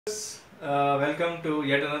Welcome to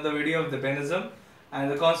yet another video of Dipenism, and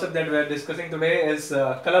the concept that we are discussing today is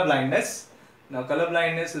color blindness. Now, color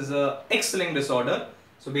blindness is a X-linked disorder.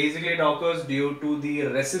 So basically it occurs due to the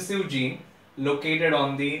recessive gene located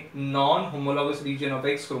on the non-homologous region of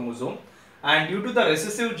X chromosome, and due to the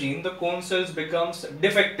recessive gene the cone cells becomes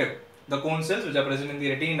defective. The cone cells which are present in the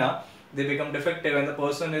retina, they become defective and the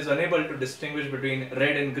person is unable to distinguish between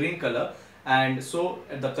red and green color, and so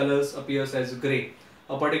the colors appears as grey.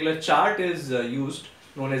 A particular chart is used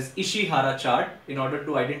known as Ishihara chart in order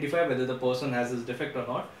to identify whether the person has this defect or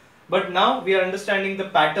not. But now we are understanding the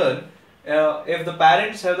pattern. If the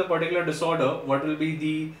parents have the particular disorder, what will be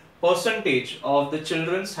the percentage of the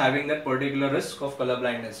children's having that particular risk of color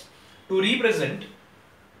blindness? To represent,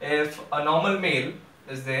 if a normal male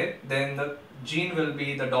is there, then the gene will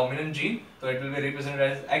be the dominant gene, so it will be represented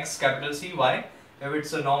as X capital C Y. If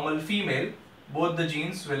it's a normal female, both the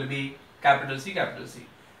genes will be capital C, capital C.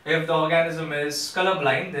 If the organism is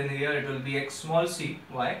colorblind, then here it will be X small c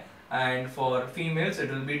y, and for females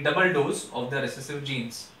it will be double dose of the recessive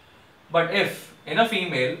genes. But if in a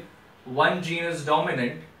female one gene is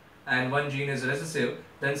dominant and one gene is recessive,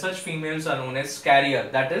 then such females are known as carrier.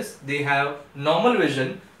 That is, they have normal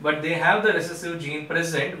vision but they have the recessive gene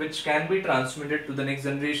present which can be transmitted to the next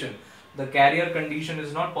generation. The carrier condition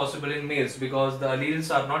is not possible in males because the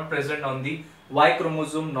alleles are not present on the Y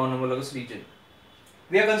chromosome non-homologous region.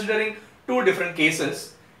 We are considering two different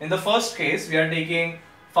cases. In the first case, we are taking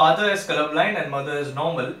father as colorblind and mother as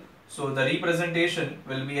normal. So the representation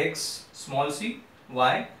will be X small c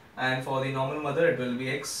Y, and for the normal mother it will be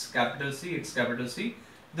X capital C, X capital C.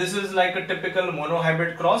 This is like a typical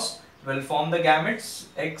monohybrid cross. Will form the gametes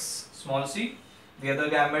X small c. The other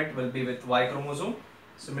gamete will be with Y chromosome.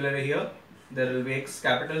 Similarly here, there will be X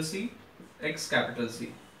capital C, X capital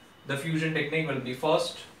C. The fusion technique will be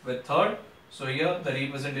first with third. So here the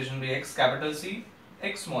representation will be X capital C,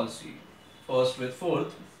 X small c. First with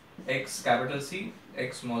fourth, X capital C,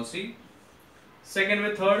 X small c. Second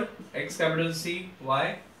with third, X capital C,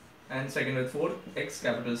 Y. And second with fourth, X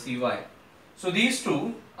capital C, Y. So these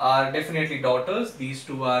two are definitely daughters, these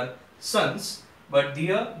two are sons. But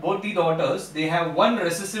here both the daughters, they have one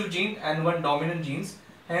recessive gene and one dominant genes.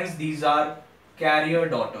 Hence these are carrier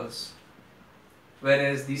daughters.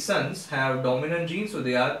 Whereas the sons have dominant genes, so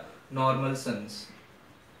they are normal sons.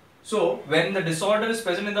 So when the disorder is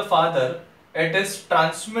present in the father, it is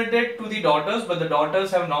transmitted to the daughters, but the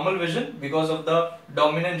daughters have normal vision because of the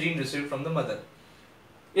dominant gene received from the mother.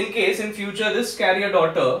 In case in future this carrier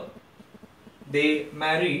daughter, they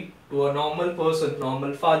marry to a normal person,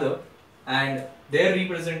 normal father, and their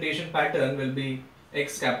representation pattern will be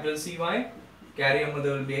X capital C Y, carrier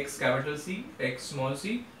mother will be X capital C, X small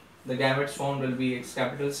c. The gametes formed will be X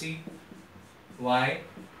capital C, Y,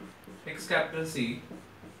 X capital C,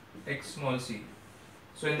 X small c.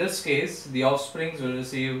 So in this case, the offsprings will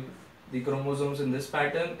receive the chromosomes in this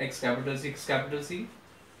pattern X capital C, X capital C,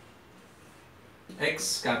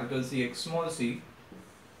 X capital C, X small c,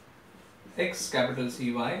 X capital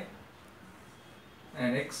C Y,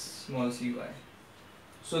 and X small c Y.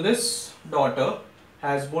 So this daughter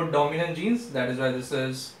has both dominant genes, that is why this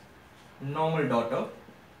is normal daughter.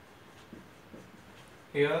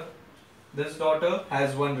 Here this daughter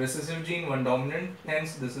has one recessive gene, one dominant,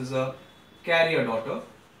 hence this is a carrier daughter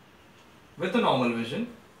with a normal vision.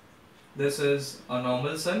 This is a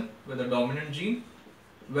normal son with a dominant gene,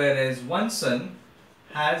 whereas one son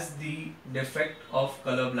has the defect of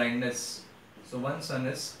color blindness. So one son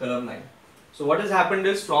is colorblind. So what has happened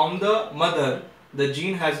is, from the mother the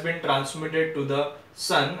gene has been transmitted to the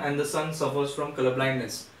son and the son suffers from color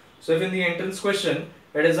blindness. So if in the entrance question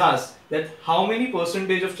it is asked that how many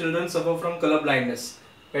percentage of children suffer from color blindness,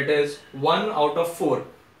 it is 1 out of 4,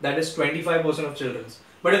 that is 25% of children.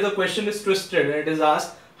 But if the question is twisted and it is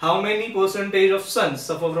asked how many percentage of sons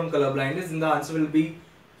suffer from color blindness, then the answer will be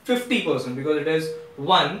 50% because it is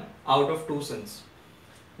 1 out of 2 sons.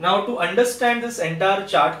 Now to understand this entire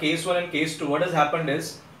chart, case 1 and case 2, what has happened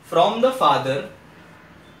is, from the father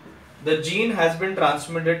the gene has been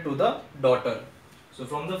transmitted to the daughter. So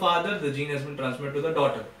from the father the gene has been transmitted to the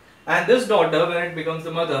daughter, and this daughter, when it becomes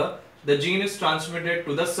the mother, the gene is transmitted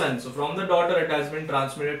to the son. So from the daughter it has been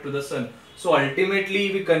transmitted to the son. So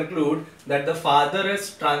ultimately we conclude that the father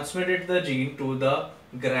has transmitted the gene to the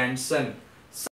grandson.